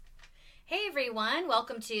everyone.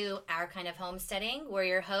 Welcome to Our Kind of Homesteading. We're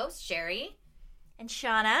your hosts, Sherry and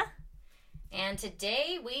Shauna. And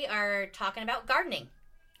today we are talking about gardening.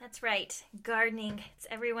 That's right. Gardening. It's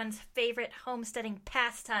everyone's favorite homesteading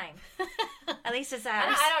pastime. At least it's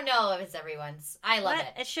ours. I don't know if it's everyone's. I love it.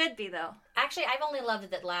 It should be, though. Actually, I've only loved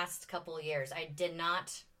it the last couple of years. I did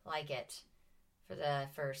not like it for the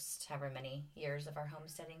first however many years of our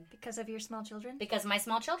homesteading. Because of your small children? Because of my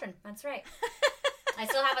small children. That's right. I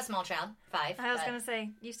still have a small child, 5. I was going to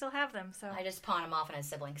say, you still have them, so. I just pawn them off on his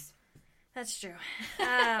siblings. That's true.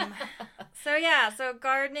 So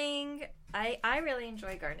gardening, I really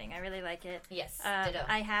enjoy gardening. I really like it. Yes, ditto.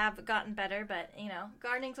 I have gotten better, but,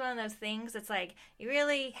 gardening's one of those things. It's like, you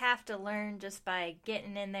really have to learn just by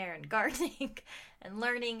getting in there and gardening and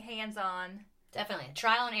learning hands-on. Definitely.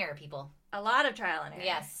 Trial and error, people. A lot of trial and error.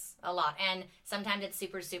 Yes, a lot. And sometimes it's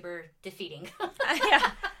super, super defeating.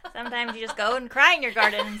 Yeah. Sometimes you just go and cry in your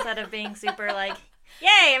garden instead of being super like,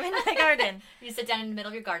 yay, I'm in my garden. You sit down in the middle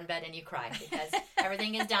of your garden bed and you cry because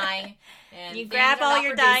everything is dying. And you grab all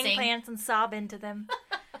your dying plants and sob into them.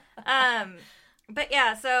 But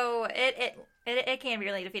yeah, so it can be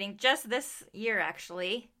really defeating. Just this year,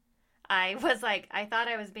 actually, I thought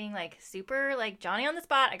I was being like super like Johnny on the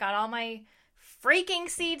spot. I got all my freaking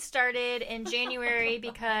seeds started in January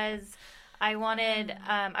because I wanted,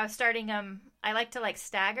 I was starting I like to like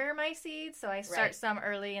stagger my seeds, so I start some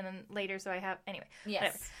early and then later, so I have, anyway.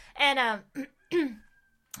 Yes. Whatever. And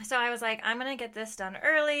so I was like, I'm going to get this done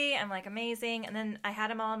early. I'm like, amazing. And then I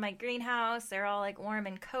had them all in my greenhouse. They're all like warm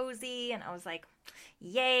and cozy. And I was like,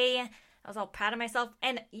 yay. I was all proud of myself.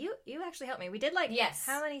 And you actually helped me. We did like,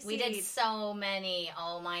 how many seeds? We did so many.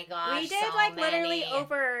 Oh my gosh. We did literally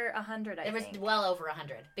over 100, I think. It was well over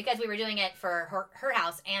 100 because we were doing it for her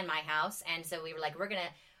house and my house. And so we were like,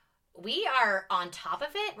 we are on top of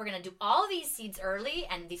it. We're going to do all these seeds early,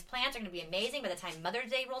 and these plants are going to be amazing by the time Mother's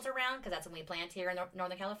Day rolls around, because that's when we plant here in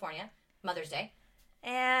Northern California, Mother's Day.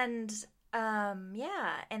 And,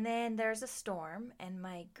 and then there's a storm, and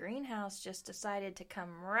my greenhouse just decided to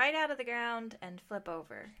come right out of the ground and flip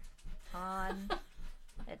over on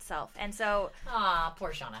itself. And so... Aw,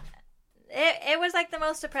 poor Shauna. It was like the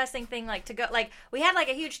most depressing thing, like to go, like we had like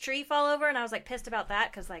a huge tree fall over and I was like pissed about that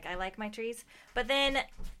because like I like my trees, but then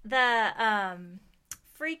the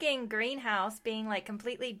freaking greenhouse being like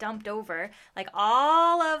completely dumped over, like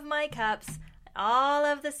all of my cups, all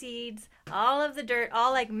of the seeds, all of the dirt,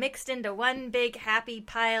 all like mixed into one big happy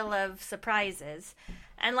pile of surprises.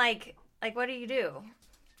 And like what do?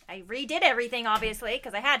 I redid everything, obviously,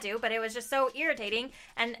 because I had to, but it was just so irritating.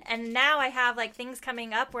 And now I have, like, things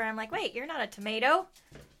coming up where I'm like, wait, you're not a tomato.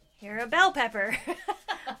 You're a bell pepper.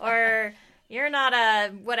 Or you're not a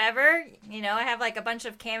whatever. I have, like, a bunch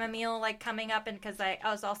of chamomile, like, coming up, and because I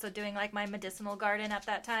was also doing, like, my medicinal garden at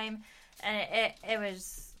that time. And it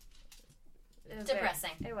was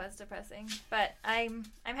depressing. It was depressing. But I'm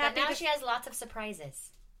happy. But now she has lots of surprises.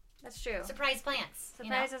 That's true. Surprise plants.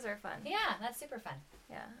 Surprises are fun. Yeah, that's super fun.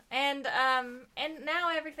 Yeah, and now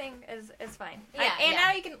everything is fine. Yeah,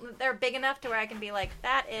 now they're big enough to where I can be like,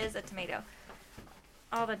 that is a tomato.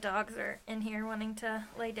 All the dogs are in here wanting to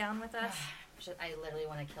lay down with us. I literally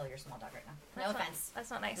want to kill your small dog right now. No offense.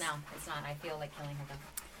 That's not nice. No, it's not. I feel like killing her dog.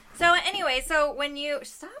 So anyway, when you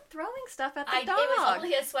stop throwing stuff at the dog. It was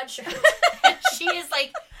only a sweatshirt. And she is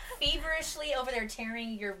like feverishly over there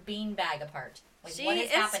tearing your bean bag apart. Like, she what is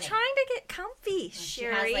happening? Trying to get comfy,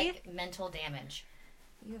 Sherry. She has like mental damage.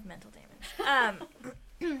 You have mental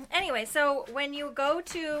damage. Anyway, so when you go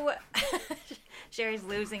to... Sherry's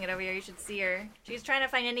losing it over here. You should see her. She's trying to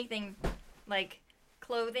find anything, like,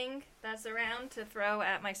 clothing that's around to throw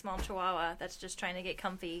at my small chihuahua that's just trying to get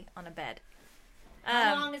comfy on a bed.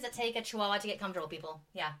 How long does it take a chihuahua to get comfortable, people?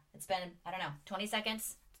 Yeah, it's been, 20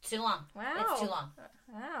 seconds. It's too long. Wow. It's too long.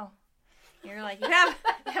 Wow. You're like, you have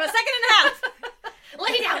a second and a half.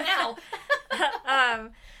 Lay down now.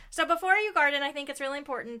 So before you garden, I think it's really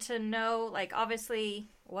important to know, like, obviously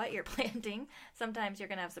what you're planting. Sometimes you're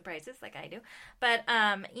going to have surprises like I do. But,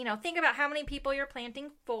 think about how many people you're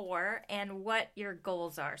planting for and what your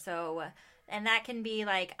goals are. So, and that can be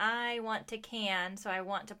like, I want to can, so I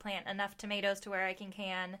want to plant enough tomatoes to where I can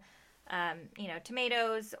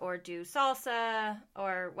tomatoes or do salsa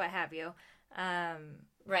or what have you.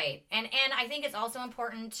 Right. And I think it's also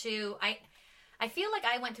important to... I feel like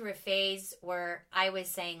I went through a phase where I was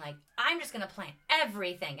saying, like, I'm just going to plant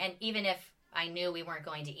everything. And even if I knew we weren't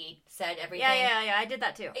going to eat said everything. Yeah. I did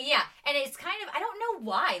that too. Yeah. And it's kind of, I don't know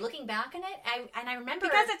why. Looking back on it, I remember...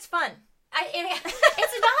 Because it's fun.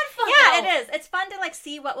 It's not fun. Yeah, though. it is. It's fun to like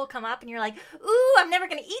see what will come up, and you're like, ooh, I'm never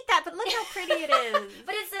gonna eat that, but look how pretty it is.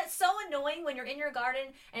 But it's so annoying when you're in your garden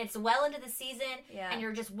and it's well into the season and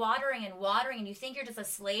you're just watering and you think you're just a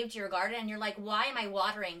slave to your garden and you're like, why am I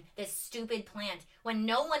watering this stupid plant when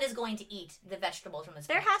no one is going to eat the vegetables from this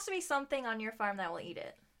There plant? has to be something on your farm that will eat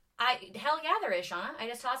it. Hell yeah, there is, Shauna. I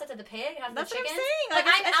just toss it to the pig, it has That's the what I'm chickens. saying. Like,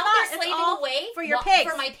 Like, I'm it's out not- there it's slaving all away for your pigs.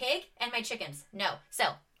 for my pig and my chickens. No. So,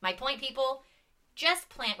 my point, people, just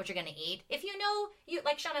plant what you're going to eat. If you know,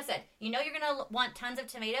 like Shauna said, you know you're going to want tons of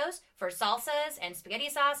tomatoes for salsas and spaghetti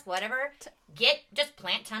sauce, whatever. Just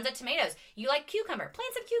plant tons of tomatoes. You like cucumber,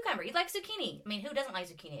 plant some cucumber. You like zucchini. I mean, who doesn't like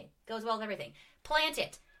zucchini? It goes well with everything. Plant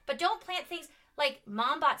it. But don't plant things like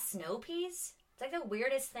Mom bought snow peas. It's like the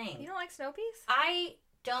weirdest thing. You don't like snow peas? I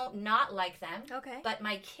don't not like them. Okay. But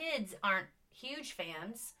my kids aren't huge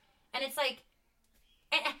fans. And it's like,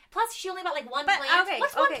 and plus she only bought like one plant.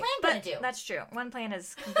 What's one plant going to do? That's true. One plant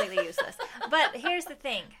is completely useless. But here's the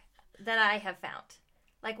thing that I have found.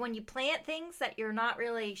 Like when you plant things that you're not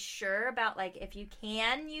really sure about, like if you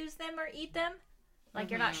can use them or eat them, like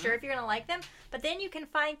you're not sure if you're going to like them, but then you can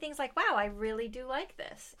find things like, wow, I really do like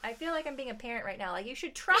this. I feel like I'm being a parent right now. Like you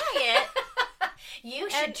should try it. You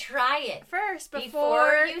should try it first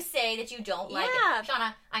before you say that you don't like it.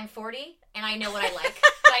 Shauna, I'm 40 and I know what I like.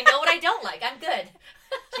 But I know what I don't like. I'm good.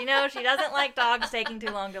 She knows she doesn't like dogs taking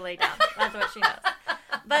too long to lay down. That's what she knows.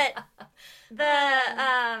 But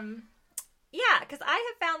yeah, because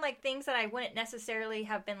I have found like things that I wouldn't necessarily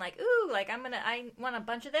have been like, ooh, like I want a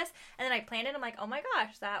bunch of this, and then I planted it. I'm like, oh my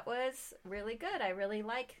gosh, that was really good. I really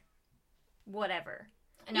like whatever.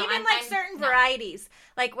 No, Even certain varieties,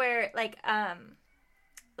 like where like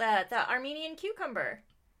the Armenian cucumber,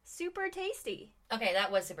 super tasty. Okay,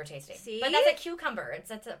 that was super tasty. See? But that's a cucumber.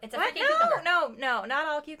 It's a freaking cucumber. No, not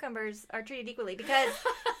all cucumbers are treated equally because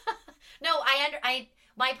no,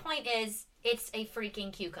 my point is it's a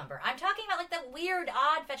freaking cucumber. I'm talking about like the weird,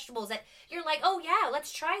 odd vegetables that you're like, oh yeah,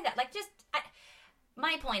 let's try that. Like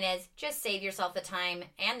my point is just save yourself the time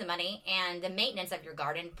and the money and the maintenance of your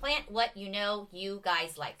garden. Plant what you know you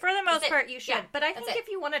guys like. For the most part, you should. Yeah, but I think if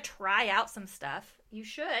you want to try out some stuff, you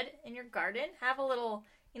should in your garden have a little,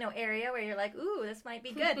 area where you're like, ooh, this might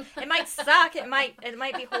be good. It might suck. It might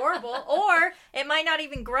be horrible, or it might not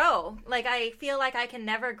even grow. Like I feel like I can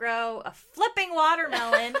never grow a flipping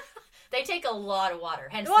watermelon. They take a lot of water.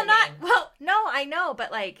 Hence the name. No, I know,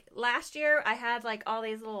 but like last year I had like all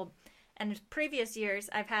these little. And previous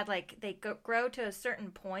years, I've had like they grow to a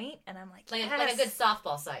certain point, and I'm like, like a good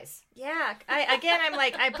softball size. Yeah, I'm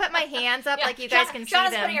like, I put my hands up like you guys can see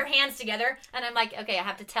them. Shauna's putting her hands together, and I'm like, okay, I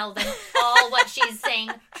have to tell them all what she's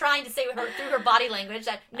saying, trying to say through her body language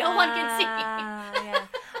that no one can see. Yeah,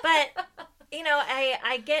 but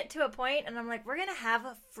I get to a point, and I'm like, we're gonna have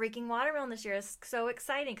a freaking watermelon this year. It's so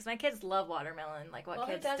exciting because my kids love watermelon. Like what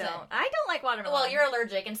kids don't? I don't like watermelon. Well, you're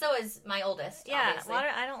allergic, and so is my oldest. Yeah, obviously.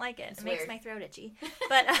 I don't like it. It makes weird. my throat itchy.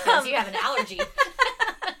 But because you have an allergy.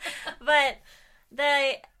 But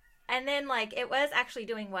and then like it was actually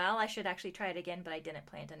doing well. I should actually try it again, but I didn't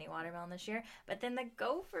plant any watermelon this year. But then the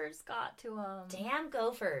gophers got to them. Damn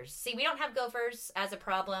gophers! See, we don't have gophers as a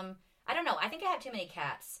problem. I don't know. I think I have too many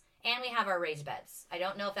cats. And we have our raised beds. I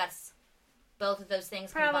don't know if that's both of those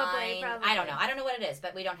things combined. Probably. I don't know. I don't know what it is,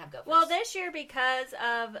 but we don't have gophers. Well, this year, because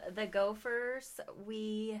of the gophers,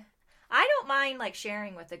 I don't mind, like,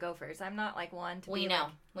 sharing with the gophers. I'm not, like, one to We know.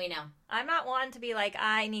 I'm not one to be like,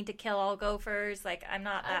 I need to kill all gophers. Like, I'm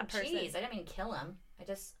not that person. Jeez, I didn't mean kill them. I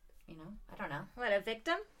just, I don't know. What, a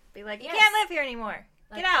victim? Be like, you Yes. can't live here anymore.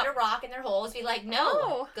 Like, Get out. put a rock in their holes. Be like,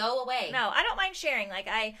 no, go away. No, I don't mind sharing.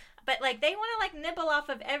 But, like, they want to, like, nibble off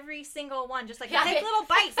of every single one. Just, like, Yeah. take little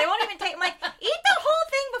bites. They won't even take, I'm like, eat the whole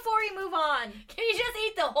thing before we move on. Can you just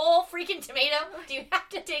eat the whole freaking tomato? Do you have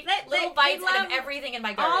to take little bites out of everything in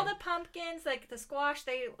my garden? All the pumpkins, like, the squash,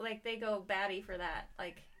 they go batty for that.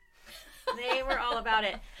 Like, they were all about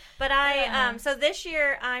it. But so this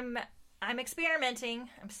year, I'm experimenting.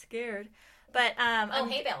 I'm scared. But,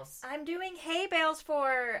 hay bales. I'm doing hay bales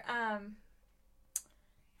for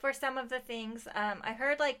some of the things. I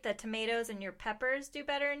heard like the tomatoes and your peppers do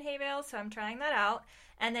better in hay bales, so I'm trying that out.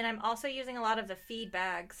 And then I'm also using a lot of the feed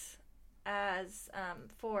bags as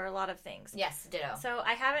for a lot of things. Yes, ditto. So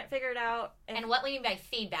I haven't figured out. And what we mean by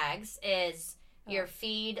feed bags is your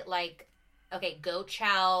feed, like, goat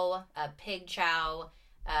chow, pig chow,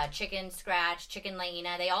 chicken scratch, chicken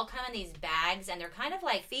laina. They all come in these bags, and they're kind of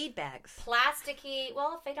like feed bags. Plasticky.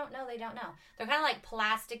 Well, if they don't know, they don't know. They're kind of like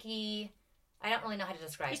plasticky. I don't really know how to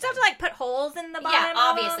describe You them. still have to like put holes in the bottom. Yeah, of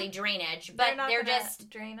obviously them. drainage, but they're just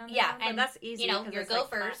drain on yeah, them, and but that's easy. You know, 'cause your it's, like,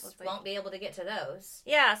 gophers flat, like... won't be able to get to those.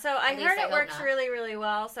 Yeah, so I least heard I it hope works not. really, really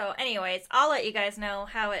well. So, anyways, I'll let you guys know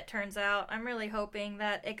how it turns out. I'm really hoping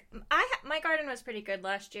that my garden was pretty good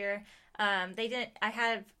last year. They didn't.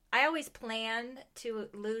 I always planned to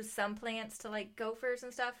lose some plants to like gophers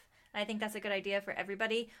and stuff. I think that's a good idea for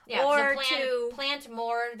everybody. Yeah, or so plant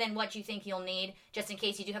more than what you think you'll need, just in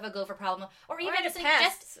case you do have a gopher problem, or even just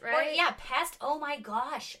pests, right? Or pest. Oh my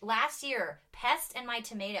gosh! Last year, pest in my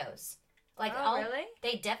tomatoes. Like, really?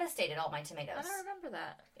 They devastated all my tomatoes. I don't remember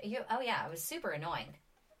that. Oh yeah, it was super annoying.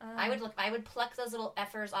 I would pluck those little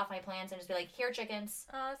effers off my plants and just be like, "Here, chickens."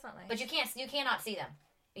 Oh, that's not nice. But you cannot see them.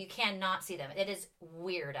 You cannot see them. It is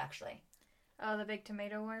weird, actually. Oh, the big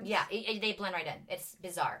tomato worms? Yeah, they blend right in. It's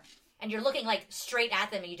bizarre. And you're looking like straight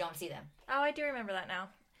at them and you don't see them. Oh, I do remember that now.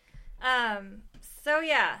 So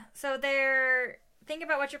think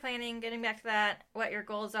about what you're planning, getting back to that, what your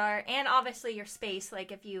goals are, and obviously your space.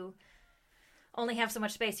 Like, if you only have so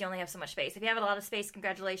much space, you only have so much space. If you have a lot of space,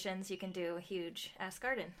 congratulations, you can do a huge ass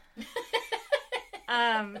garden.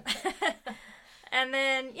 And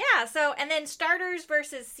then starters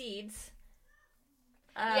versus seeds.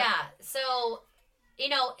 So,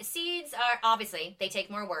 seeds are, obviously, they take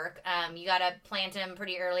more work. You gotta plant them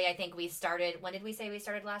pretty early. I think when did we say we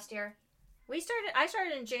started last year? I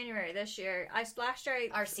started in January this year.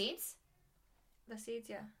 Our seeds? The seeds,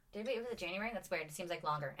 yeah. Was it January? That's weird. It seems like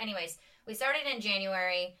longer. Anyways, we started in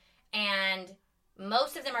January, and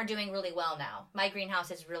most of them are doing really well now. My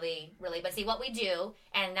greenhouse is really, really, but see what we do,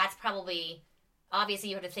 and that's probably, obviously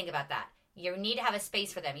you have to think about that. You need to have a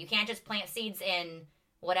space for them. You can't just plant seeds in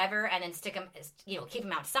whatever and then stick them, keep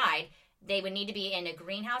them outside. They would need to be in a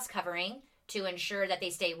greenhouse covering to ensure that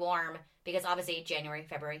they stay warm, because obviously January,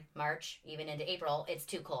 February, March, even into April, it's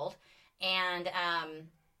too cold. And,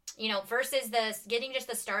 versus getting just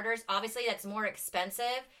the starters, obviously that's more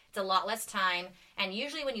expensive. It's a lot less time. And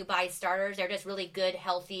usually when you buy starters, they're just really good,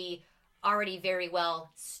 healthy, already very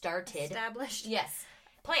well started. Established. Yes.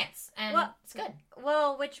 Plants. And it's good.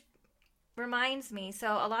 Well, which reminds me,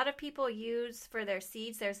 so a lot of people use for their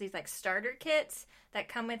seeds, there's these like starter kits that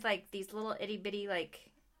come with like these little itty bitty,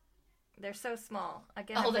 like, they're so small.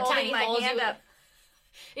 Again, I'm the holding tiny my holes hand up.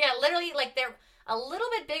 Yeah, literally, like, they're a little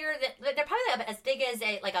bit bigger than, they're probably as big as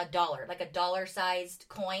a dollar-sized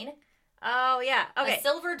coin. Oh, yeah. Okay. A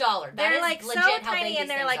silver dollar. They're like legit so how tiny, big and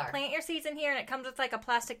they're these like, things are. plant your seeds in here, and it comes with like a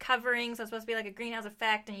plastic covering, so it's supposed to be like a greenhouse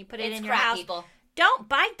effect, and you put it in your crap, house. People. Don't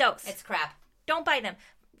buy those. It's crap. Don't buy them.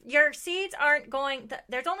 Your seeds aren't going...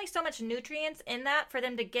 There's only so much nutrients in that for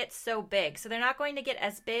them to get so big. So they're not going to get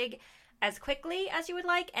as big as quickly as you would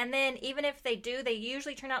like. And then even if they do, they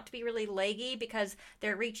usually turn out to be really leggy because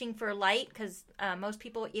they're reaching for light, because most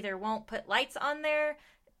people either won't put lights on their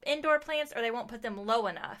indoor plants or they won't put them low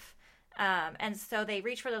enough. And so they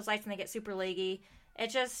reach for those lights and they get super leggy.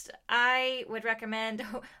 I would recommend...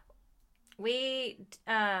 we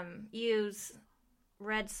use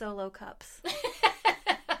red Solo cups.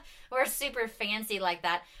 We're super fancy like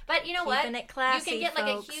that. But you know Keeping what? it classy, you can get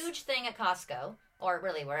folks. like a huge thing at Costco, or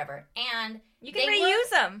really wherever, and you can reuse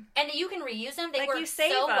them. And you can reuse them. They like, work you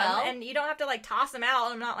save so them, well. and you don't have to like toss them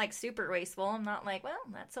out. I'm not like super wasteful. I'm not like, well,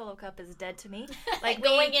 that Solo cup is dead to me. Like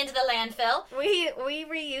going into the landfill. We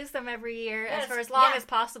reuse them every year for as long as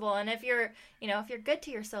possible. And if you're good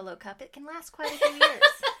to your Solo cup, it can last quite a few years.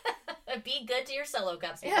 Be good to your Solo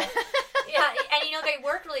cups. Yeah, and they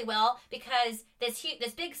work really well because this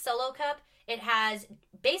big Solo cup, it has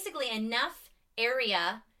basically enough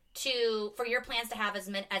area for your plants to have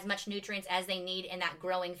as much nutrients as they need in that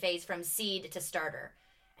growing phase from seed to starter.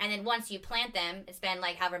 And then once you plant them, it's been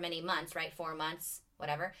like however many months, right? 4 months,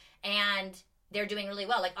 whatever. And they're doing really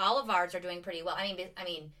well. Like all of ours are doing pretty well. I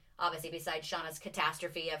mean, obviously besides Shauna's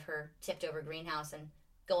catastrophe of her tipped over greenhouse and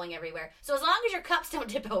going everywhere. So as long as your cups don't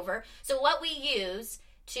tip over. So what we use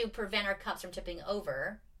to prevent our cups from tipping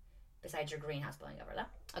over, besides your greenhouse blowing over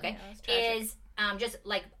though, okay, is just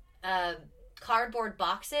like cardboard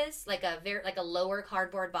boxes, like a lower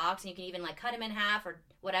cardboard box, and you can even like cut them in half or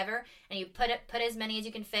whatever, and you put as many as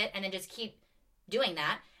you can fit, and then just keep doing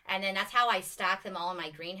that. And then that's how I stack them all in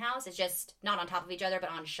my greenhouse. It's just not on top of each other,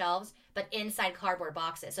 but on shelves, but inside cardboard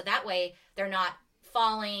boxes. So that way they're not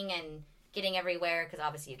falling and getting everywhere, because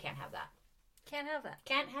obviously you can't have that. Can't have that.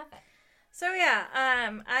 Can't have it. So yeah,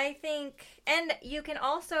 I think, and you can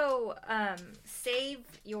also save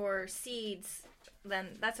your seeds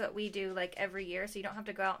then that's what we do like every year. So you don't have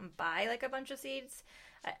to go out and buy like a bunch of seeds.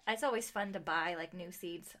 It's always fun to buy like new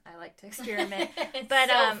seeds. I like to experiment. But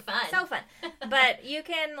so fun. But you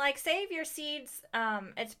can like save your seeds.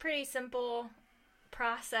 It's pretty simple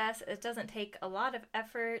process. It doesn't take a lot of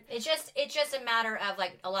effort. It's just a matter of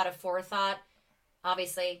like a lot of forethought.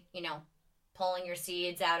 Obviously, pulling your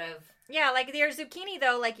seeds out of. Yeah, like your zucchini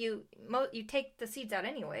though, like you take the seeds out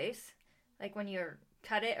anyways. Like when you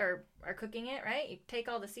cut it or are cooking it, right? You take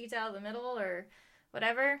all the seeds out of the middle or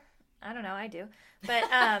whatever. I don't know, I do. But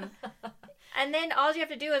and then all you have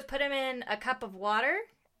to do is put them in a cup of water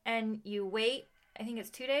and you wait, I think it's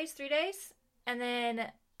 2 days, 3 days, and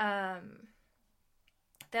then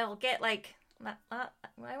they'll get like I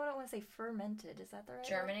don't want to say fermented. Is that the right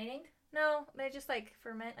germinating? word? No, they just like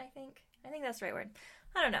ferment, I think. I think that's the right word.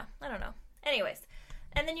 I don't know. Anyways,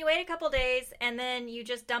 and then you wait a couple days, and then you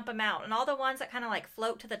just dump them out. And all the ones that kind of like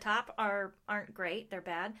float to the top aren't great; they're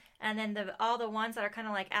bad. And then all the ones that are kind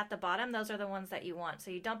of like at the bottom, those are the ones that you want.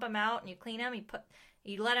 So you dump them out and you clean them.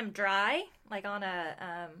 You let them dry, like on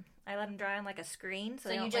I let them dry on like a screen.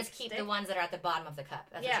 So you just keep the ones that are at the bottom of the cup.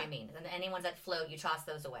 That's what you mean. And any ones that float, you toss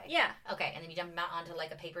those away. Yeah. Okay, and then you dump them out onto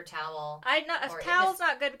like a paper towel. A towel's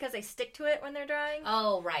not good because they stick to it when they're drying.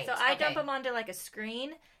 Oh, right. So I dump them onto like a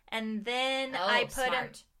screen, and then I put them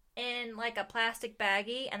in like a plastic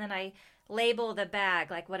baggie, and then I label the bag,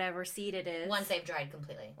 like whatever seed it is. Once they've dried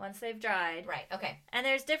completely. Once they've dried. Right, okay. And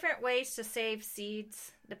there's different ways to save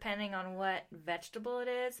seeds depending on what vegetable it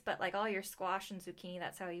is, but like all your squash and zucchini,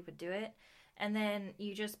 that's how you would do it. And then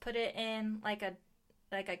you just put it in like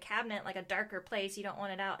a cabinet, like a darker place. You don't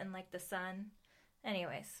want it out in like the sun.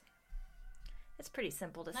 Anyways, it's pretty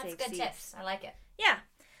simple to save seeds. That's good tips. I like it. Yeah.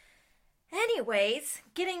 Anyways,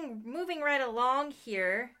 moving right along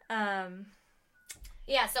here.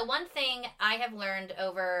 Yeah, so one thing I have learned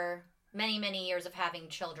over many, many years of having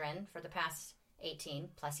children for the past 18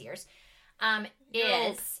 plus years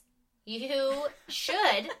is you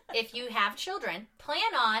should, if you have children,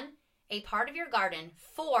 plan on a part of your garden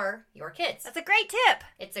for your kids. That's a great tip.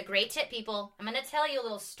 It's a great tip, people. I'm going to tell you a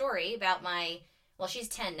little story about she's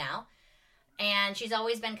 10 now, and she's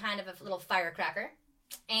always been kind of a little firecracker.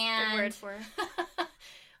 And good word for her.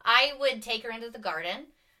 I would take her into the garden.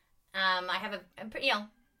 I have a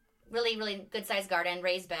really, really good sized garden,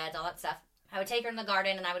 raised beds, all that stuff. I would take her in the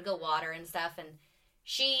garden and I would go water and stuff. And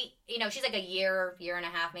she, she's like a year and a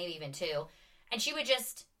half, maybe even 2. And she would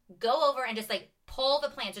just go over and just like pull the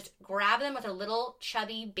plants, just grab them with her little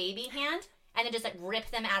chubby baby hand and then just like rip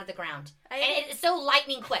them out of the ground. And it's so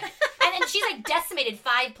lightning quick. And then she's like decimated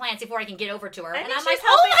 5 plants before I can get over to her. And I'm like,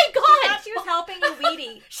 oh my God. She thought she was helping you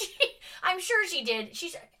weedy. I'm sure she did.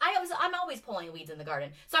 I'm always pulling weeds in the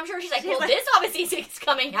garden. So I'm sure she's like, this obviously is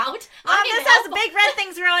coming out. This has big red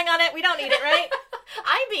things growing on it. We don't need it, right?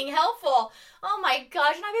 I'm being helpful. Oh my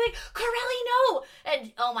gosh. And I'd be like, Corelli, no.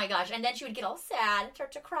 And oh my gosh. And then she would get all sad and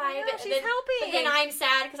start to cry. Yeah, she's helping. But then I'm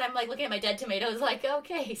sad because I'm like looking at my dead tomatoes like,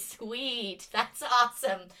 okay, sweet. That's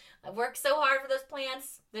awesome. I've worked so hard for those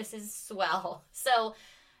plants. This is swell. So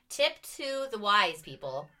tip to the wise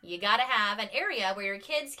people. You got to have an area where your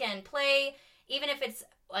kids can play, even if it's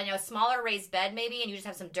a smaller raised bed maybe, and you just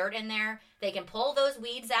have some dirt in there. They can pull those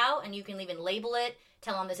weeds out, and you can even label it.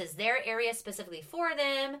 Tell them this is their area specifically for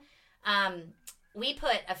them. We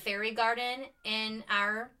put a fairy garden in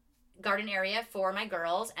our garden area for my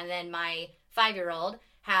girls, and then my 5-year-old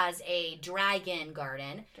has a dragon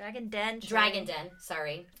garden. Dragon den,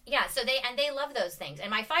 sorry. Yeah, so they love those things.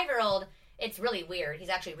 And my 5-year-old, it's really weird. He's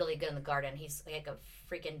actually really good in the garden. He's like a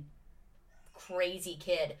freaking crazy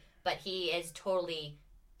kid, but he is totally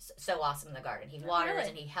so awesome in the garden. He waters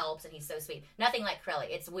and he helps and he's so sweet. Nothing like Corelli.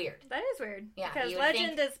 It's weird. That is weird. Yeah, because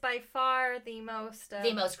Legend is by far the most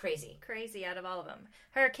crazy out of all of them.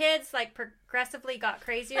 Her kids like progressively got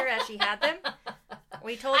crazier as she had them.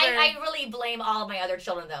 We told her. I really blame all of my other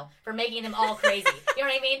children though for making them all crazy. You know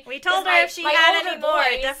what I mean? We told her if she had any more,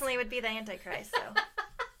 it definitely would be the Antichrist. So.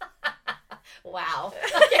 Wow.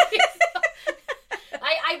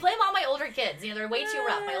 I blame all my older kids. They're way too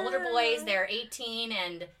rough. My older boys, they're 18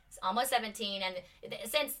 and almost 17, and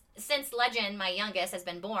since Legend, my youngest, has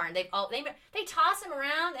been born, they toss him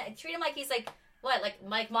around, treat him like he's like what,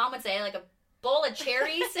 like mom would say, like a bowl of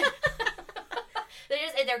cherries.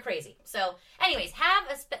 They're crazy. So, anyways, have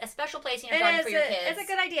a special place in your garden for your kids. It's a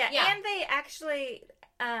good idea, and they actually,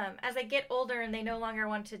 as they get older and they no longer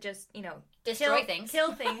want to just destroy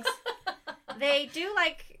kill things, they do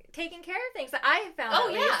like taking care of things. I have found. Oh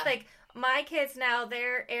yeah. Like my kids now,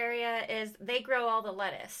 their area is they grow all the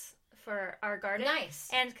lettuce for our garden. Nice.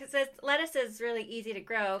 And because lettuce is really easy to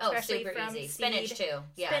grow, especially super from easy. seed. Spinach too.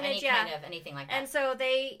 Yeah, Spinach, kind of anything like that. And so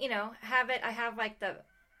they, have it. I have like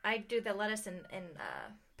I do the lettuce in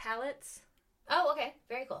pallets. Oh, okay.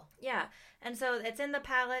 Very cool. Yeah. And so it's in the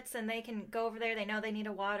pallets, and they can go over there. They know they need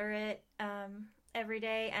to water it every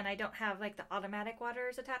day, and I don't have like the automatic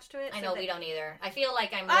waters attached to it. I know we don't either. I feel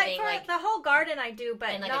like I'm living for like the whole garden. I do, but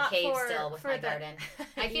in like not a cave for, still with for my the garden.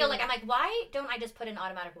 I feel like I'm like, why don't I just put in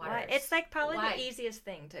automatic waters? It's like probably the easiest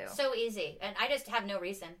thing too. So easy, and I just have no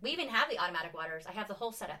reason. We even have the automatic waters. I have the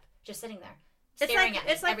whole setup just sitting there.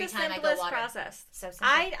 It's like every the time simplest I go water. process. So simple.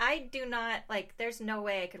 I do not like. There's no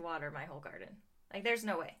way I could water my whole garden. Like there's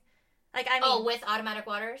no way. Like I mean, with automatic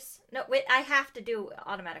waters? No, I have to do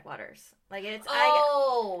automatic waters. Like it's.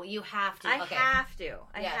 You have to. I have to.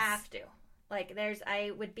 I have to. Like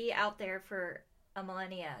I would be out there for a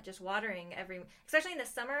millennia just watering especially in the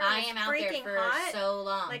summer. I am out there for hot. so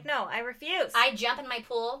long. Like no, I refuse. I jump in my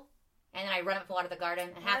pool. And then I run up to water the garden,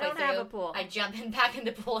 and halfway through, have a pool. I jump in back in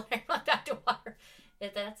the pool, and I run back to water.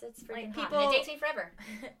 It's freaking hot. And it takes me forever.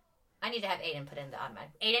 I need to have Aiden put in the automatic.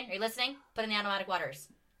 Aiden, are you listening? Put in the automatic waters.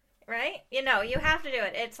 Right? You have to do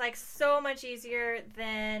it. It's like so much easier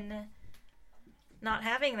than not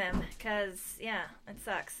having them, because it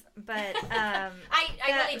sucks. But I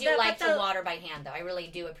really do like to water by hand, though. I really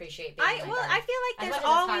do appreciate being in my garden. I feel like there's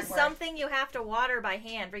always something you have to water by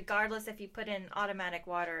hand, regardless if you put in automatic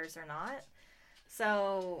waters or not.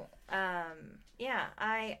 So,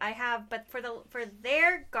 I have, but for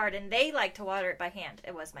their garden, they like to water it by hand.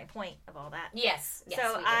 It was my point of all that. Yes.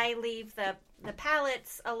 So I leave the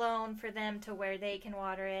pallets alone for them to where they can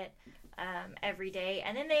water it every day,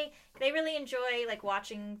 and then they really enjoy like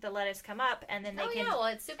watching the lettuce come up, and then they can. Well,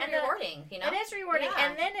 it's super rewarding. It is rewarding,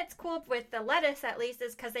 and then it's cool with the lettuce at least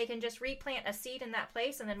is because they can just replant a seed in that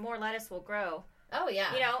place, and then more lettuce will grow. Oh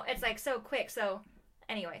yeah. It's like so quick. So,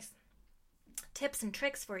 anyways, tips and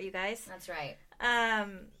tricks for you guys. That's right.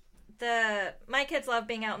 My kids love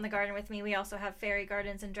being out in the garden with me. We also have fairy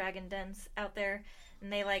gardens and dragon dens out there,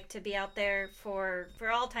 and they like to be out there for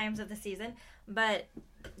all times of the season. But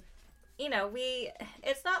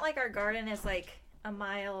it's not like our garden is like a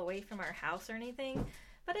mile away from our house or anything,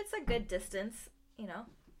 but it's a good distance,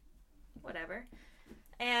 whatever.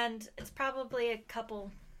 And it's probably a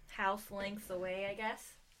couple house lengths away, I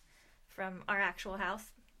guess, from our actual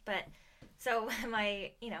house. But so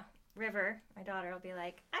my, River, my daughter, will be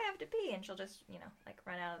like, I have to pee, and she'll just, like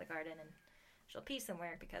run out of the garden and she'll pee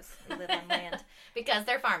somewhere because we live on land. Because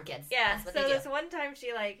they're farm kids. Yeah. So this one time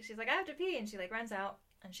she's like, I have to pee, and she like runs out.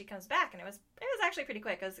 And she comes back, and it was actually pretty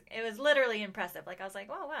quick. It was literally impressive. Like I was like,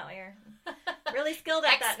 "Oh wow, you're really skilled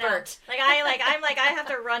at that now." Like I have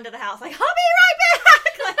to run to the house. Like I'll be right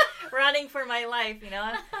back. Like running for my life.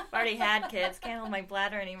 I've already had kids. Can't hold my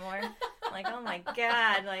bladder anymore. Like oh my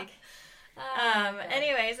god. Like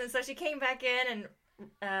anyways, and so she came back in,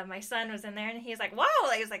 and my son was in there, and he's like, "Wow!"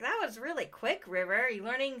 He was like, "That was really quick, River. Are you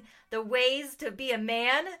learning the ways to be a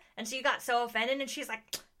man?" And she got so offended, and she's like,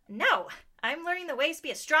 "No. I'm learning the ways to be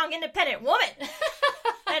a strong, independent woman."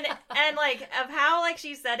 and like of how like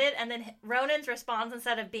she said it, and then Ronan's response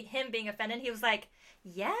instead of him being offended, he was like,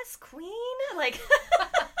 "Yes, queen." Like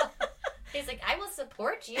he's like, "I will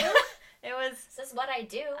support you." It was. This is what I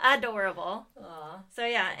do. Adorable. Aww. So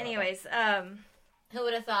yeah. Anyways, who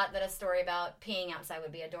would have thought that a story about peeing outside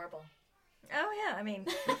would be adorable? Oh yeah. I mean,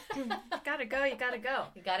 you gotta go. You gotta go.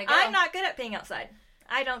 You gotta go. I'm not good at peeing outside.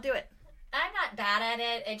 I don't do it. I'm not bad at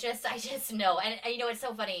it. I just know. And it's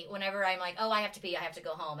so funny. Whenever I'm like, oh, I have to pee, I have to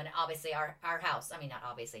go home. And obviously our house, I mean, not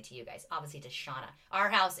obviously to you guys, obviously to Shauna, our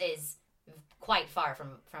house is quite far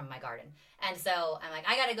from my garden. And so I'm like,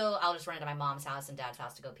 I gotta go. I'll just run to my mom's house and dad's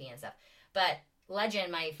house to go pee and stuff. But Legend,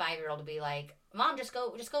 my 5-year-old, will be like, Mom, just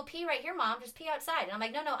go pee right here, Mom. Just pee outside. And I'm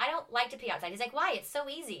like, no, I don't like to pee outside. He's like, why? It's so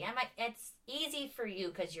easy. And I'm like, it's easy for you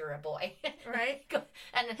because you're a boy. Right?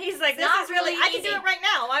 And he's like, this is really easy. I can do it right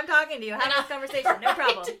now while I'm talking to you. Have this conversation. No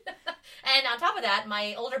problem. And on top of that,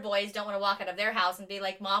 my older boys don't want to walk out of their house and be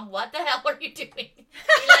like, Mom, what the hell are you doing?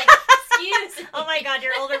 Be like, excuse me. Oh my God,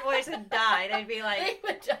 your older boys would die. They'd be like, they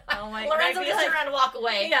would die. Oh my God. Lorenzo would just turn around and walk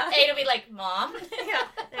away. Yeah. Ada would be like, Mom. Yeah.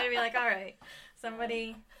 They'd be like, all right,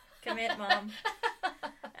 somebody commit, Mom.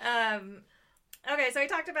 Okay, so we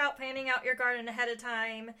talked about planning out your garden ahead of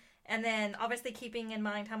time, and then obviously keeping in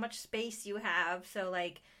mind how much space you have. So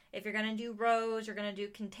like if you're going to do rows, you're going to do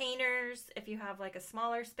containers. If you have like a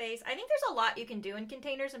smaller space, I think there's a lot you can do in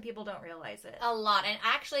containers and people don't realize it. A lot. And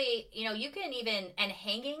actually, you can even, and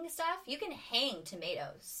hanging stuff, you can hang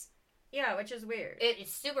tomatoes. Yeah, which is weird.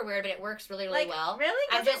 It's super weird, but it works really, really well. Really?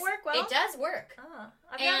 Does it work well? It does work. Oh,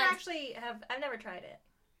 I've never tried it.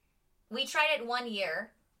 We tried it 1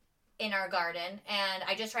 year in our garden, and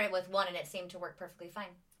I just tried it with one, and it seemed to work perfectly fine.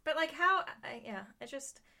 But like how?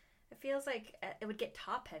 It feels like it would get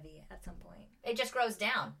top heavy at some point. It just grows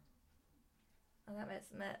down. Oh,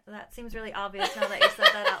 that seems really obvious now that you said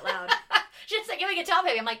that out loud. She's like, giving it top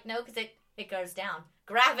heavy. I'm like, no, because it goes down.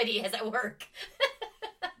 Gravity is at work.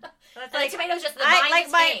 That's like tomatoes just the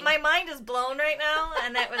mind my mind is blown right now,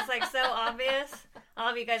 and that was like so obvious. All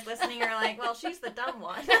of you guys listening are like, well, she's the dumb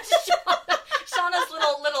one. Shauna's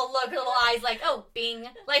little look, her little eyes like, oh, bing,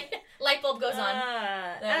 like light bulb goes on.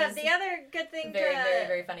 The other good thing, very, very,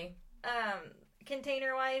 very funny.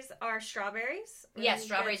 Container wise, are strawberries. Really yes,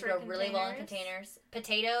 strawberries grow really well in containers.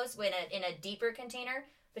 Potatoes, in a deeper container,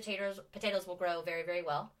 potatoes will grow very, very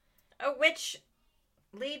well. Which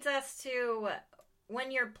leads us to when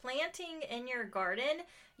you're planting in your garden,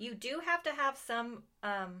 you do have to have some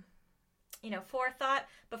forethought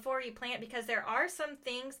before you plant, because there are some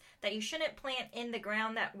things that you shouldn't plant in the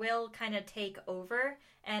ground that will kind of take over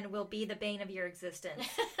and will be the bane of your existence.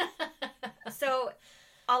 So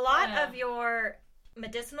a lot of your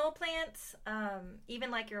medicinal plants, even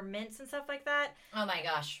like your mints and stuff like that. Oh my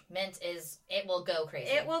gosh, mint it will go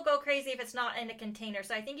crazy. It will go crazy if it's not in a container.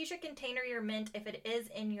 So I think you should container your mint if it is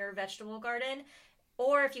in your vegetable garden.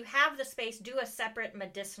 Or if you have the space, do a separate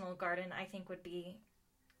medicinal garden, I think would be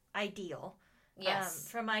ideal. Yes.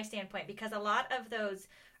 From my standpoint, because a lot of those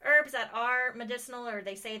herbs that are medicinal, or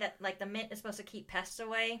they say that like the mint is supposed to keep pests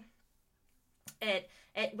away, it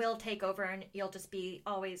will take over and you'll just be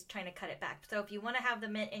always trying to cut it back. So if you want to have the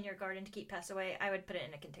mint in your garden to keep pests away, I would put it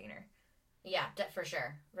in a container. Yeah, for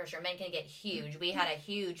sure. For sure. Mint can get huge. We had a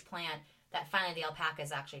huge plant that finally the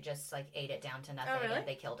alpacas actually just like ate it down to nothing. Oh, really? And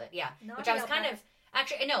they killed it. Yeah. Not which I was alpacas. kind of...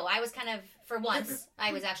 Actually, no, I was kind of, for once,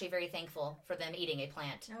 I was actually very thankful for them eating a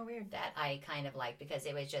plant. Oh, weird. That I kind of liked, because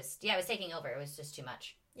it was just, it was taking over. It was just too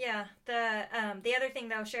much. Yeah. The other thing,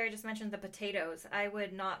 though, Sherry just mentioned the potatoes. I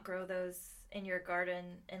would not grow those in your garden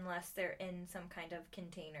unless they're in some kind of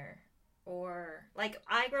container. Or, like,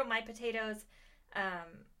 I grow my potatoes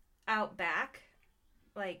out back.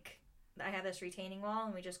 Like, I have this retaining wall,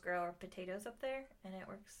 and we just grow our potatoes up there, and it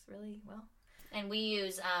works really well. And we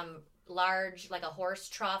use large, like a horse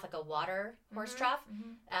trough, like a water horse trough.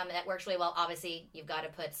 Mm-hmm. That works really well. Obviously, you've got to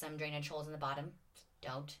put some drainage holes in the bottom.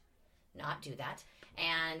 Don't not do that.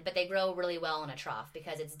 But they grow really well in a trough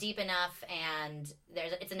because it's deep enough and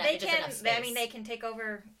it's enough space. They can take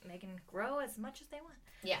over. They can grow as much as they want.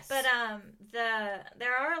 Yes. But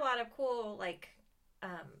there are a lot of cool like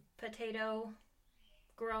potato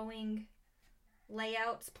growing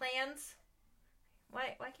layouts, plans.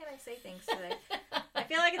 Why can't I say things today? I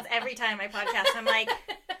feel like it's every time I podcast. I'm like,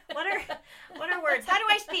 what are words? How do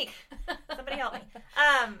I speak? Somebody help me.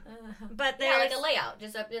 But there's like a layout,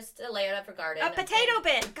 just a layout up for garden. A potato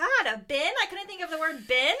bin. God, a bin? I couldn't think of the word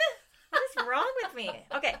bin. What is wrong with me?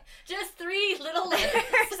 Okay, just 3 little letters.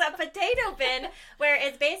 There's a potato bin where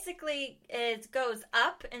it goes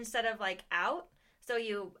up instead of like out. So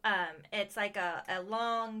you it's like a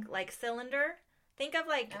long like cylinder. Think of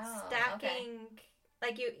like stacking. Okay.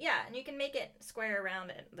 Like and you can make it square around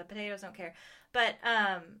it. The potatoes don't care. But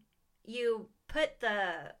you put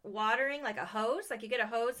the watering like a hose, like you get a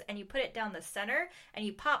hose and you put it down the center and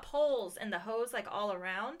you pop holes in the hose like all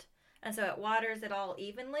around. And so it waters it all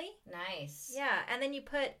evenly. Nice. Yeah, and then you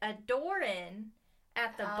put a door in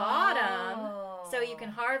at the bottom so you can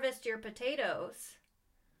harvest your potatoes.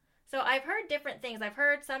 So I've heard different things. I've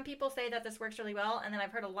heard some people say that this works really well, and then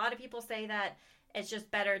I've heard a lot of people say that it's just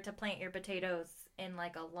better to plant your potatoes in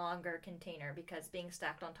like a longer container because being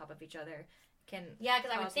stacked on top of each other can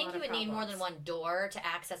because I would think you would need more than one door to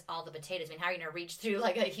access all the potatoes. I mean, how are you going to reach through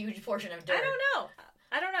like a huge portion of dirt?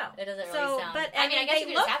 I don't know. It doesn't really sound... But, I guess you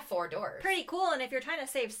could just have 4 doors. Pretty cool, and if you're trying to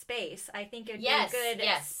save space, I think it'd be a good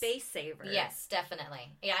space saver. Yes,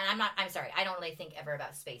 definitely. Yeah, and I'm sorry, I don't really think ever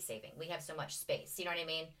about space saving. We have so much space, you know what I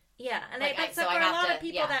mean? Yeah, and for a lot of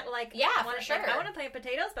people that like, for sure. Like, I want to plant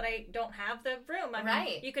potatoes, but I don't have the room.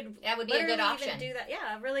 Right. You could that would be a good option. Even do that.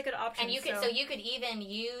 Yeah, a really good option. And you could even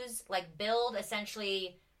use like build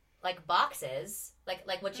essentially like boxes,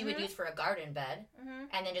 like what you would use for a garden bed,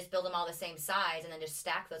 and then just build them all the same size, and then just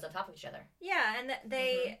stack those on top of each other. Yeah, and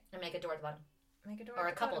and make a door at the bottom. Make a door or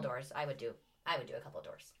at a couple bottom. doors. I would do a couple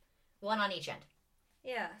doors, one on each end.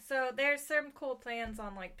 Yeah, so there's some cool plans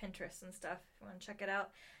on like Pinterest and stuff if you want to check it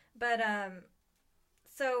out. But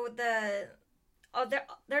so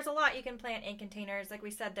there's a lot you can plant in containers. Like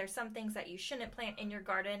we said, there's some things that you shouldn't plant in your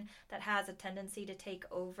garden that has a tendency to take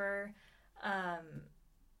over.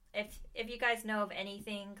 If you guys know of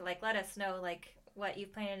anything, like let us know like what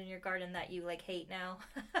you've planted in your garden that you like hate now.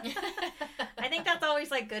 I think that's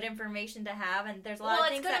always like good information to have, and there's a lot of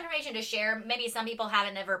things. Well, it's good information to share. Maybe some people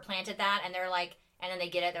haven't ever planted that, and they're like, and then they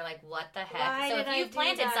get it, they're like, what the heck? Why so did if you I do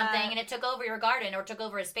planted that? something and it took over your garden or took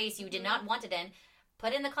over a space you did not want it in,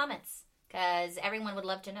 put it in the comments, because everyone would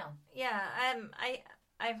love to know. Yeah,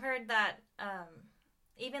 I've heard that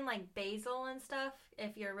even like basil and stuff,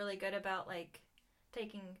 if you're really good about like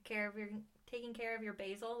taking care of your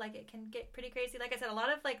basil, like it can get pretty crazy. Like I said, a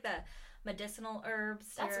lot of like the medicinal herbs.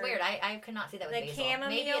 That's weird. I could not see that with the basil. chamomile.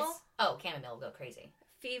 Maybe it's chamomile will go crazy.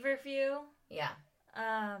 Feverfew. Yeah.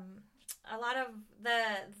 A lot of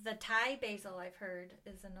the Thai basil I've heard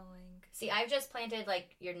is annoying. See, I've just planted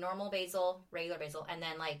like your normal basil, regular basil, and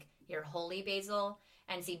then like your holy basil.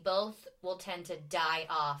 And see, both will tend to die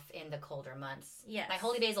off in the colder months. Yes. My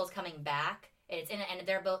holy basil is coming back. And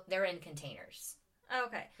they're in containers.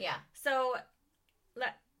 Okay. Yeah. So,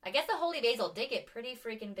 I guess the holy basil did get pretty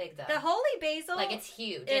freaking big though. The holy basil, like it's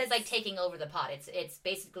huge. It's like taking over the pot. It's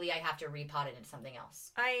basically I have to repot it into something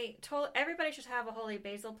else. I told everybody should have a holy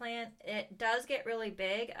basil plant. It does get really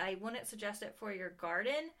big. I wouldn't suggest it for your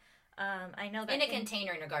garden. I know that in a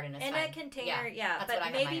container in your garden is in fine. a container, yeah.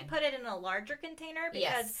 But maybe put it in a larger container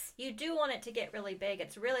because you do want it to get really big.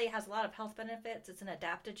 It's really has a lot of health benefits. It's an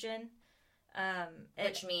adaptogen,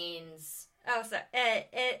 which means so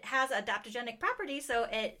it has adaptogenic properties. So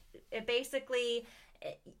it basically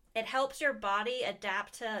it helps your body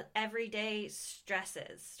adapt to everyday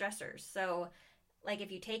stressors. So like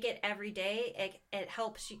if you take it every day, it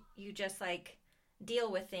helps you just like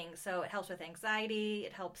deal with things. So it helps with anxiety,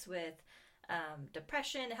 it helps with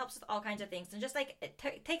depression, it helps with all kinds of things, and just like it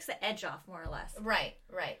takes the edge off more or less. Right.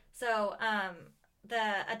 So the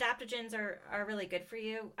adaptogens are really good for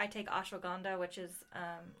you. I take ashwagandha, which is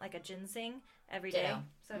like a ginseng, every day.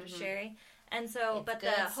 So does Sherry. And so, it's but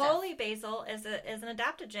the holy basil is an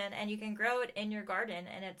adaptogen, and you can grow it in your garden,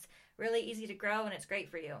 and it's really easy to grow, and it's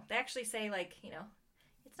great for you. They actually say like,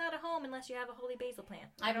 it's not a home unless you have a holy basil plant.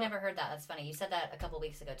 I've never heard that. That's funny. You said that a couple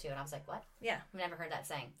weeks ago too, and I was like, "What?" Yeah, I've never heard that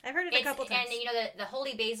saying. I've heard it a couple times. And the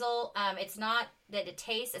holy basil, it's not that it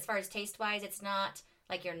tastes, as far as taste wise, it's not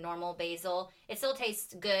like your normal basil. It still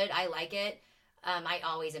tastes good. I like it. I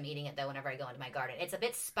always am eating it though whenever I go into my garden. It's a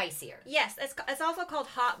bit spicier. Yes, it's also called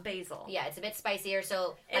hot basil. Yeah, it's a bit spicier.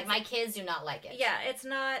 So like my kids do not like it. Yeah, it's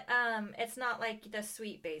not like the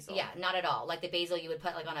sweet basil. Yeah, not at all. Like the basil you would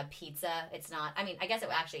put like on a pizza. It's not. I mean, I guess it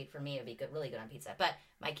would actually for me it would be good, really good on pizza. But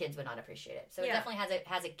my kids would not appreciate it. So it definitely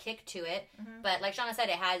has a kick to it. Mm-hmm. But like Shauna said,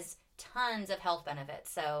 it has tons of health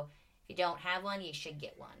benefits. So if you don't have one, you should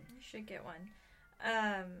get one. You should get one.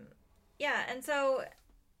 Yeah, and so.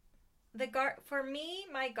 For me,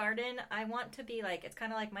 my garden, I want to be like, it's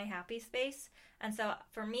kind of like my happy space. And so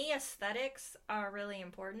for me, aesthetics are really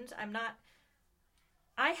important.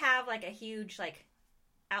 I have like a huge, like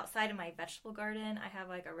outside of my vegetable garden, I have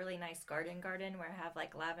like a really nice garden where I have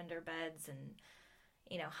like lavender beds and,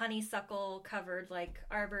 honeysuckle covered like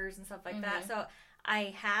arbors and stuff like that. So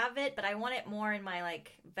I have it, but I want it more in my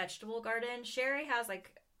like vegetable garden. Sherry has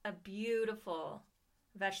like a beautiful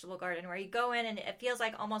vegetable garden where you go in and it feels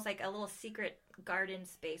like almost like a little secret garden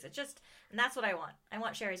space. It's just, and that's what I want. I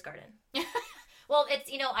want Sherry's garden. Well,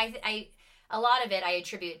 it's I a lot of it I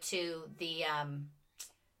attribute to the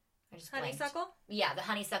honeysuckle. Yeah, the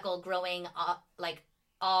honeysuckle growing like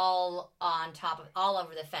all on top of all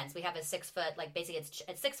over the fence. We have a 6 foot basically it's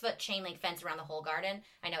a 6 foot chain link fence around the whole garden.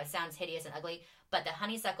 I know it sounds hideous and ugly, but the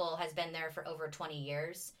honeysuckle has been there for over 20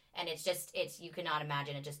 years. And it's you cannot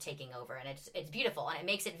imagine it just taking over, and it's beautiful, and it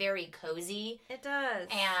makes it very cozy. It does,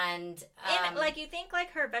 and like you think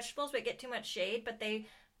like her vegetables would get too much shade, but they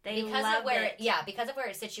because love of where it. Because of where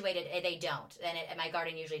it's situated, they don't, and my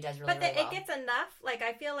garden usually does really. But really well. It gets enough. Like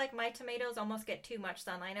I feel like my tomatoes almost get too much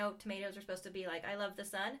sun. I know tomatoes are supposed to be like I love the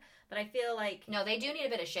sun, but I feel like no, they do need a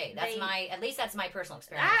bit of shade. That's at least that's my personal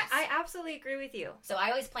experience. I absolutely agree with you. So I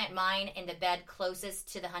always plant mine in the bed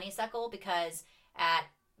closest to the honeysuckle because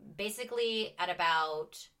basically at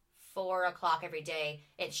about 4 o'clock every day,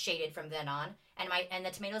 it's shaded from then on, and the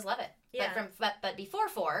tomatoes love it. Yeah. But before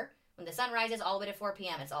 4, when the sun rises all the way to 4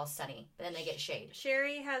 p.m., it's all sunny. But then they get shade.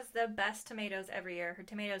 Sherry has the best tomatoes every year. Her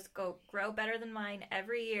tomatoes grow better than mine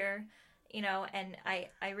every year, and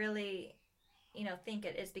I really, think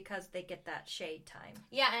it is because they get that shade time.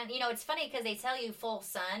 Yeah, and it's funny because they tell you full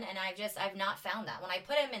sun, and I've not found that. When I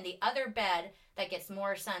put them in the other bed that gets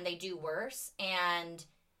more sun, they do worse, and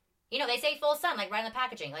they say full sun, like right on the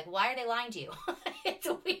packaging. Like, why are they lying to you? It's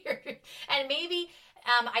weird. And maybe,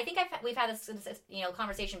 I think we've had this,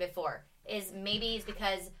 conversation before. Maybe it's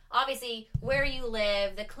because obviously where you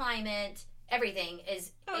live, the climate, everything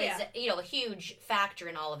is yeah. a huge factor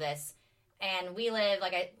in all of this. And we live,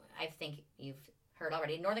 like I think you've heard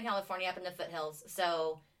already, Northern California up in the foothills,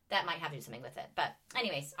 so that might have to do something with it. But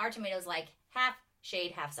anyways, our tomatoes like half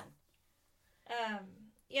shade, half sun.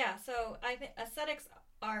 Yeah, so I think aesthetics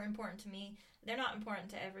are important to me. They're not important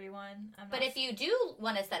to everyone. But if you do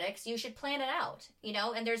want aesthetics, you should plan it out,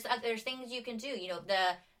 and there's things you can do.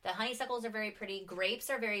 The honeysuckles are very pretty. Grapes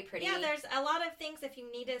are very pretty. Yeah, there's a lot of things if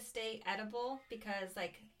you need to stay edible because,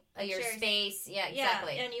 like... your space. Yeah,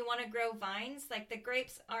 exactly. Yeah, and you want to grow vines. Like, the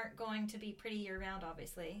grapes aren't going to be pretty year-round,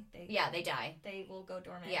 obviously. They die. They will go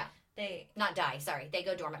dormant. Yeah. They... Not die, sorry. They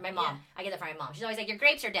go dormant. My mom, I get that from my mom. She's always like, your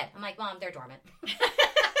grapes are dead. I'm like, Mom, they're dormant.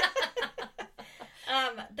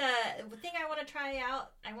 The thing I want to try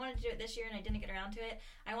out, I wanted to do it this year and I didn't get around to it.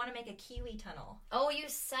 I want to make a kiwi tunnel. Oh, you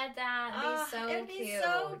said that. It'd be be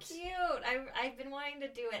so cute. I've been wanting to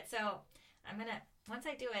do it, so I'm gonna, once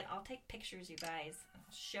I do it, I'll take pictures, you guys.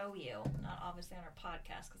 I'll show you. Not obviously on our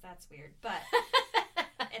podcast because that's weird, but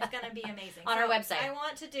it's gonna be amazing. On our website. I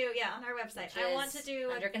want to do, on our website. I want to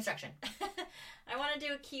do under construction. I want to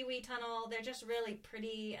do a kiwi tunnel. They're just really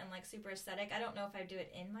pretty and like super aesthetic. I don't know if I do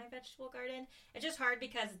it in my vegetable garden. It's just hard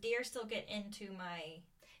because deer still get into my...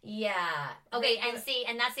 Yeah. Okay,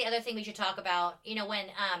 and that's the other thing we should talk about. When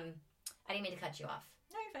I didn't mean to cut you off.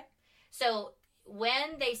 No, you're fine. So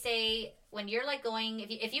when they say, when you're like going,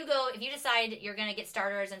 if you decide you're going to get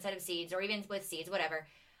starters instead of seeds, or even with seeds, whatever,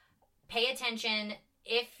 pay attention.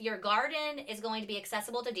 If your garden is going to be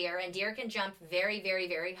accessible to deer, and deer can jump very, very,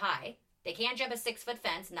 very high. They can't jump a 6-foot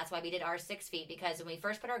fence, and that's why we did our 6 feet, because when we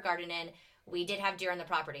first put our garden in, we did have deer on the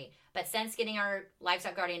property. But since getting our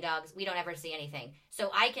livestock guardian dogs, we don't ever see anything.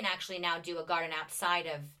 So I can actually now do a garden outside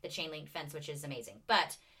of the chain link fence, which is amazing.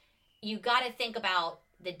 But you got to think about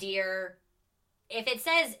the deer. If it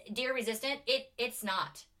says deer resistant, it's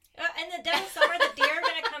not. In the dead of summer, the deer are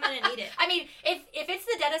going to come in and eat it. I mean, if it's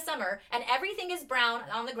the dead of summer and everything is brown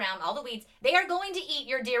on the ground, all the weeds, they are going to eat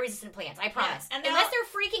your deer-resistant plants. I promise. Yeah, unless they're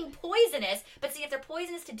freaking poisonous. But see, if they're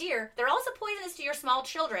poisonous to deer, they're also poisonous to your small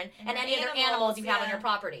children and any other animals you have on your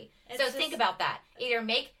property. So think about that. Either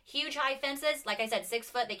make huge high fences, like I said, 6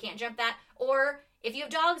 foot, they can't jump that. Or if you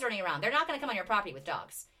have dogs running around, they're not going to come on your property with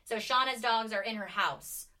dogs. So Shauna's dogs are in her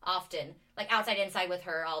house often, like outside, inside with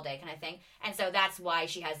her all day kind of thing. And so that's why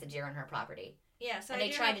she has the deer on her property. Yeah, so and they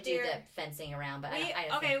tried to do the fencing around, but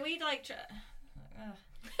we'd like to...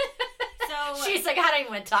 So she's like, I don't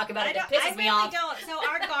even want to talk about it. It pisses me off. I really don't.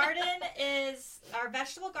 So our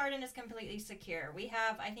vegetable garden is completely secure. We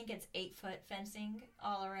have, I think it's 8-foot fencing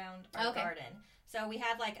all around our garden. So we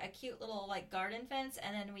have like a cute little like garden fence,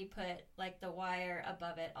 and then we put like the wire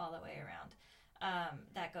above it all the way around.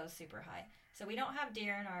 That goes super high. So we don't have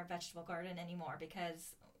deer in our vegetable garden anymore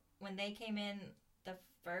because when they came in the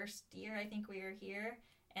first year, I think we were here,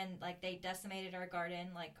 and like they decimated our garden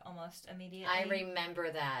like almost immediately. I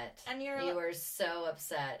remember that. And you were so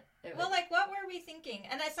upset. Like, what were we thinking?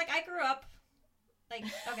 And it's like, I grew up like,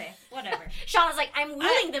 okay, whatever. Sean was like, I'm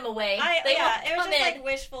wheeling them away. It was just like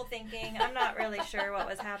wishful thinking. I'm not really sure what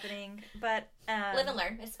was happening, but live and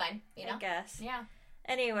learn. It's fine, I guess. Yeah.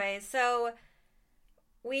 Anyway, so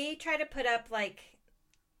we try to put up like,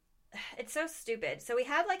 it's so stupid. So we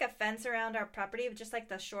have like a fence around our property, just like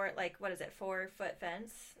the short, like, what is it, 4-foot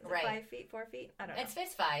fence? Is it 5 feet, 4 feet? I don't know.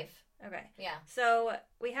 It's 5. Okay. Yeah. So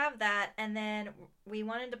we have that, and then we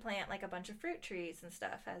wanted to plant like a bunch of fruit trees and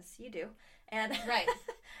stuff, as you do. And right.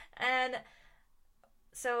 And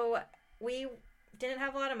so we didn't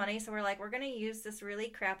have a lot of money, so we're like, we're going to use this really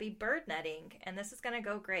crappy bird netting, and this is going to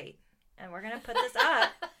go great. And we're going to put this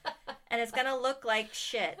up, and it's going to look like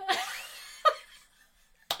shit.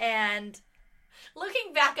 And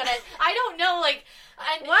looking back on it, I don't know, like...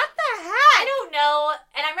 what the heck? I don't know.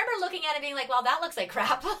 And I remember looking at it being like, well, that looks like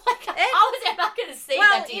crap. Like, how was I not going to say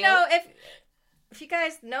that to you? Well, you know, if you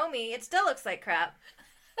guys know me, it still looks like crap.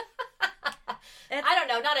 I don't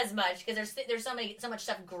know, not as much, because there's so much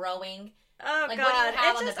stuff growing. Oh, like, God. What do you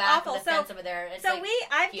have it's on just the back awful. of the fence over there? It's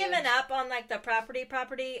I've given up on, like, the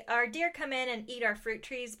property. Our deer come in and eat our fruit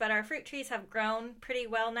trees, but our fruit trees have grown pretty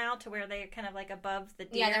well now to where they're kind of, like, above the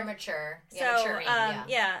deer. Yeah, they're mature. Yeah, maturing,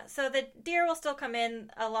 so the deer will still come in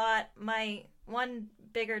a lot. My one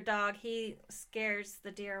bigger dog, he scares the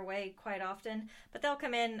deer away quite often, but they'll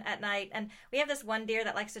come in at night. And we have this one deer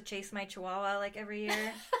that likes to chase my chihuahua, like, every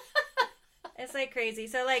year. It's like crazy.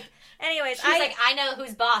 So like, anyways, she's like, I know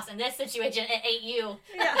who's boss in this situation. It ain't you.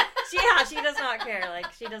 Yeah, she does not care.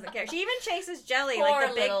 Like, she doesn't care. She even chases Jelly, like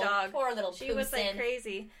the big dog. Poor little She was like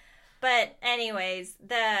crazy. But anyways,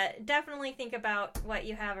 definitely think about what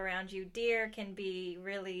you have around you. Deer can be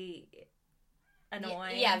really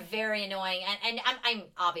annoying. Yeah, very annoying. And I'm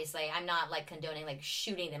obviously, I'm not like condoning like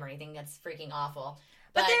shooting them or anything. That's freaking awful.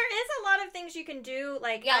 But there is a lot of things you can do.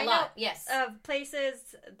 Like, yeah, I know yes. of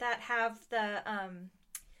places that have the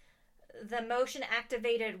motion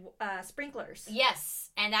activated sprinklers. Yes,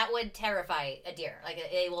 and that would terrify a deer. Like,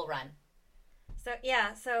 it will run. So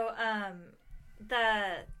yeah,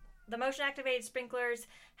 the motion activated sprinklers,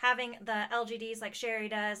 having the LGDs like Sherry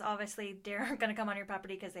does. Obviously, deer aren't going to come on your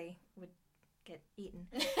property because they would get eaten.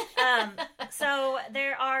 So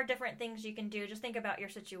there are different things you can do. Just think about your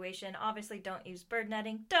situation. Obviously, don't use bird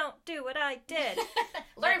netting. Don't do what I did.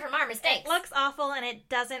 Learn from our mistakes. It looks awful and it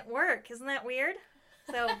doesn't work. Isn't that weird?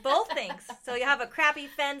 So both things. So you have a crappy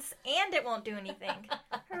fence and it won't do anything.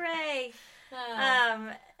 Hooray.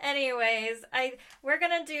 Anyways, we're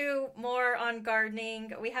gonna do more on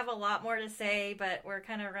gardening. We have a lot more to say, but we're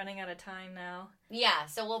kind of running out of time now. Yeah,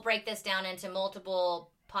 so we'll break this down into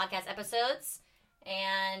multiple podcast episodes.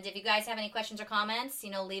 And if you guys have any questions or comments,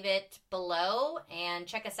 leave it below, and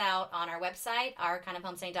check us out on our website,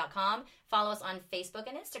 ourkindofhomesteading.com. Follow us on Facebook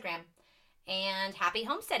and Instagram. And happy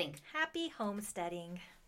homesteading. Happy homesteading.